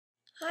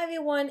Hi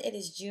everyone, it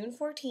is June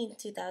 14th,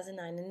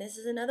 2009, and this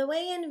is another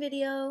weigh-in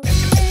video.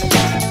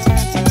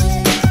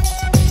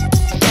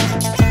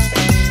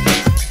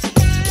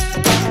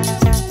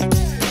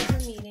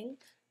 Meeting,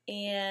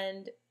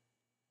 and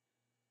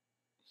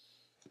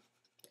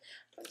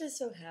I'm just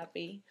so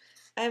happy.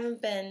 I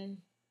haven't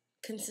been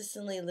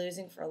consistently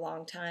losing for a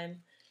long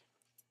time,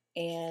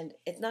 and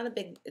it's not a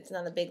big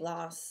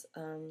loss.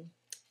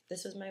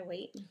 This was my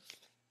weight.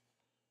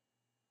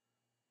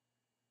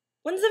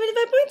 175.6.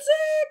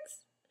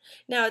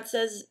 Now it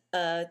says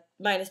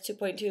minus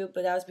 2.2,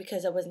 but that was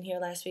because I wasn't here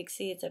last week.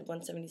 See, it said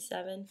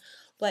 177,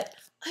 but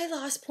I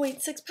lost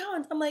 0.6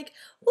 pounds. I'm like,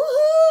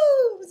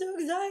 woohoo! I'm so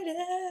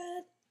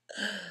excited.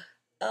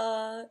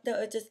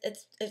 No,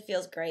 it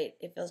feels great.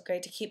 It feels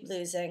great to keep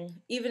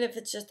losing, even if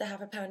it's just a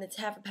half a pound. It's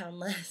half a pound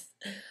less.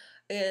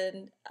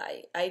 And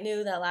I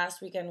knew that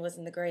last weekend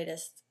wasn't the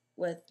greatest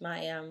with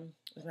my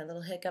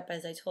little hiccup,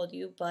 as I told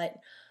you, but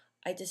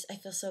I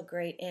feel so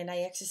great, and I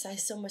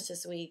exercised so much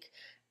this week,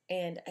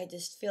 and I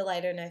just feel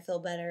lighter and I feel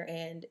better,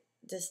 and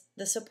just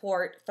the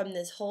support from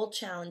this whole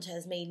challenge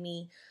has made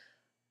me,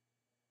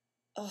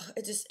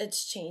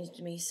 it's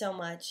changed me so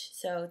much.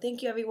 So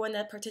thank you everyone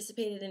that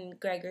participated in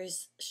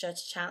Gregor's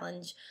stretch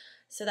challenge.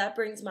 So that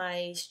brings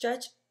my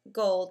stretch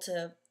goal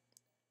to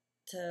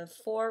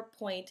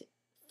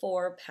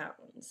 4.4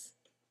 pounds.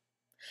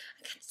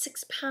 I got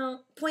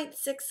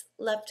 6.6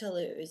 left to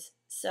lose.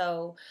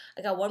 So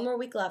I got one more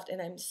week left,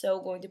 and I'm so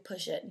going to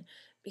push it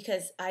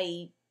because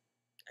I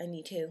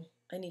need to.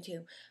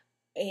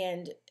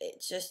 And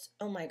it's just,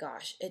 oh my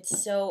gosh,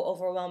 it's so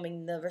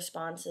overwhelming, the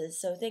responses.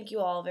 So thank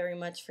you all very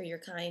much for your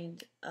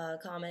kind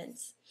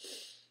comments.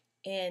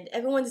 And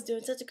everyone's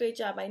doing such a great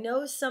job. I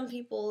know some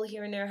people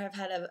here and there have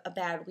had a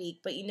bad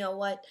week, but you know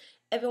what?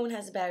 Everyone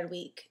has a bad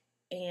week,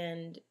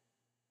 and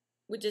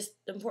the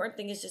important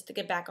thing is just to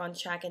get back on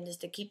track and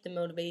just to keep the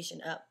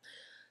motivation up.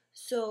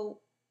 So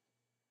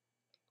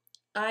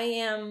I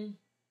am,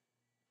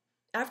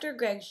 after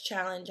Greg's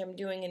challenge, I'm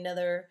doing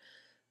another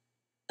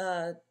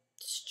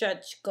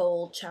stretch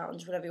goal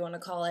challenge, whatever you want to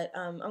call it.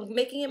 I'm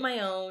making it my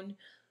own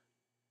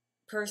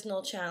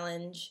personal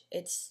challenge.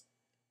 It's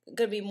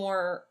going to be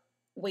more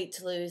weight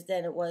to lose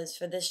than it was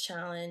for this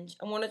challenge.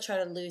 I want to try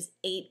to lose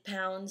 8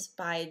 pounds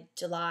by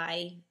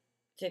July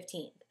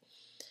 15th.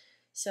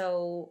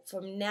 So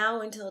from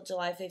now until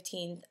July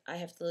 15th,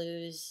 I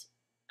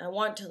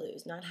want to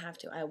lose, not have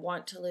to, I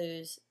want to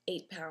lose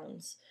 8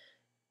 pounds.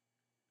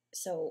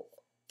 So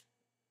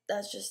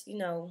that's just,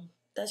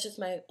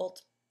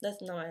 that's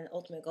not my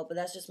ultimate goal, but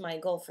that's just my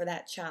goal for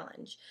that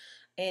challenge.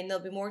 And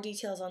there'll be more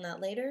details on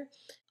that later.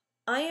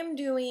 I am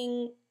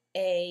doing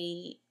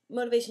a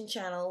motivation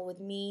channel with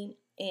me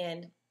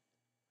and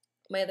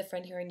my other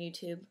friend here on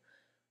YouTube.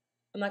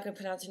 I'm not going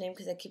to pronounce her name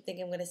because I keep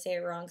thinking I'm going to say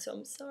it wrong, so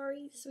I'm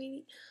sorry,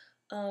 sweetie.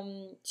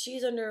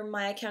 She's under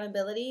my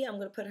accountability. I'm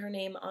going to put her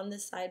name on the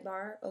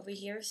sidebar over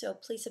here, so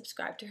please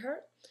subscribe to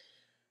her.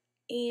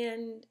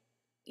 And,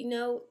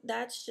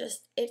 that's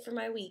just it for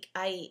my week.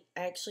 I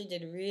actually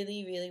did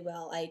really, really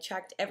well. I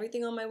tracked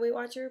everything on my Weight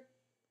Watcher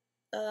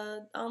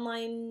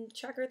online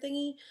tracker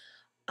thingy.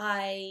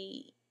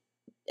 I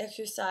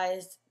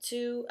exercised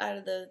 2 out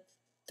of the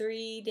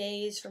 3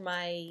 days for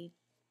my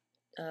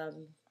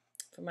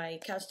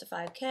Couch to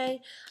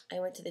 5K. I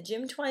went to the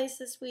gym twice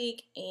this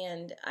week,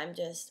 and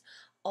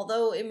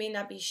although it may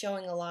not be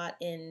showing a lot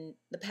in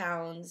the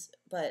pounds,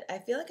 but I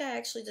feel like I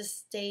actually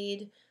just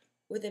stayed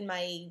within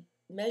my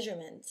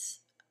measurements.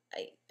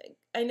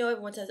 I know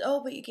everyone says,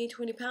 oh, but you gained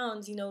 20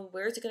 pounds,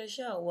 where is it going to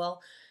show?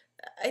 Well,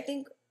 I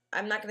think,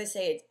 I'm not going to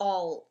say it's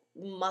all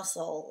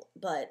muscle,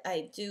 but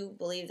I do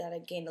believe that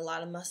I've gained a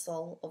lot of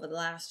muscle over the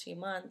last few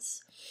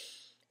months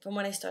from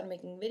when I started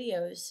making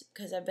videos,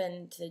 because I've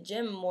been to the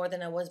gym more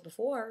than I was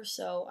before.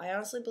 So I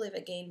honestly believe I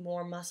gained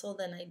more muscle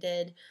than I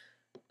did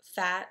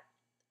fat,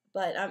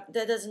 but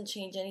that doesn't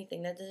change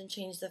anything. That doesn't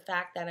change the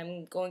fact that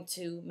I'm going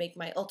to make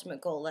my ultimate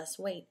goal less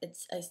weight.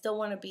 I still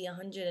want to be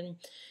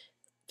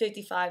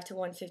 155 to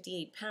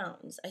 158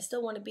 pounds. I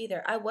still want to be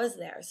there. I was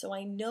there, so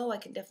I know I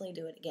can definitely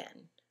do it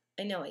again.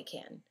 I know I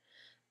can.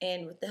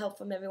 And with the help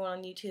from everyone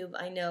on YouTube,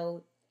 I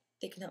know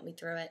they can help me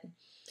through it.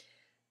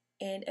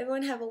 And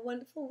everyone have a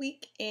wonderful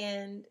week,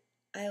 and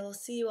I will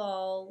see you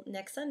all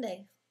next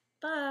Sunday.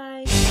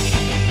 Bye!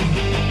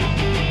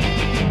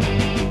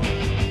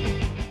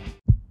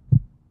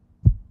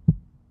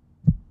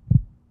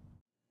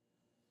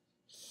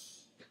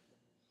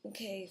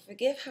 Okay,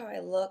 forgive how I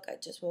look. I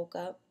just woke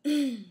up.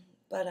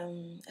 But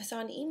I saw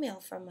an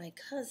email from my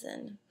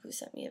cousin who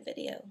sent me a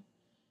video.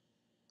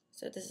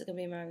 So this is going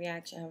to be my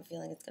reaction. I have a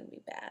feeling it's going to be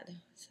bad.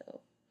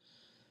 So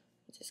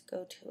just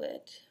go to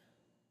it.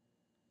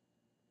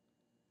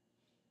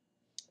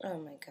 Oh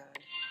my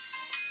god.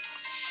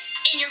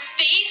 In your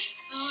face,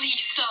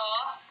 Lisa.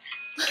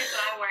 Guess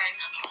what I'm wearing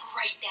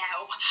right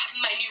now?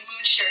 My new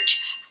moon shirt.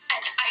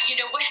 And you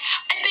know what?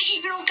 I bet you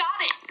girl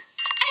got it.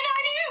 And I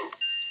do.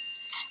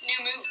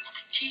 New moon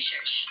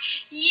t-shirt.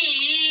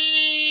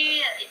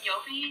 Yeah. In your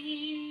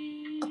face.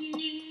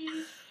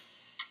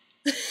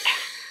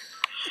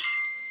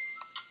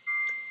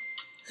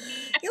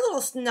 You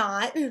little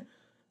snot.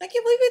 I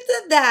can't believe it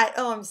did that.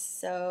 Oh, I'm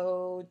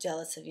so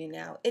jealous of you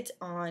now. It's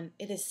on.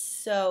 It is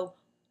so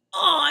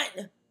on.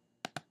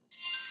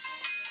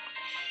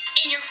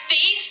 In your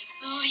face,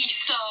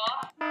 Lisa.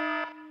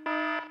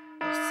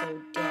 You're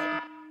so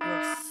dead.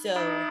 You're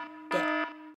so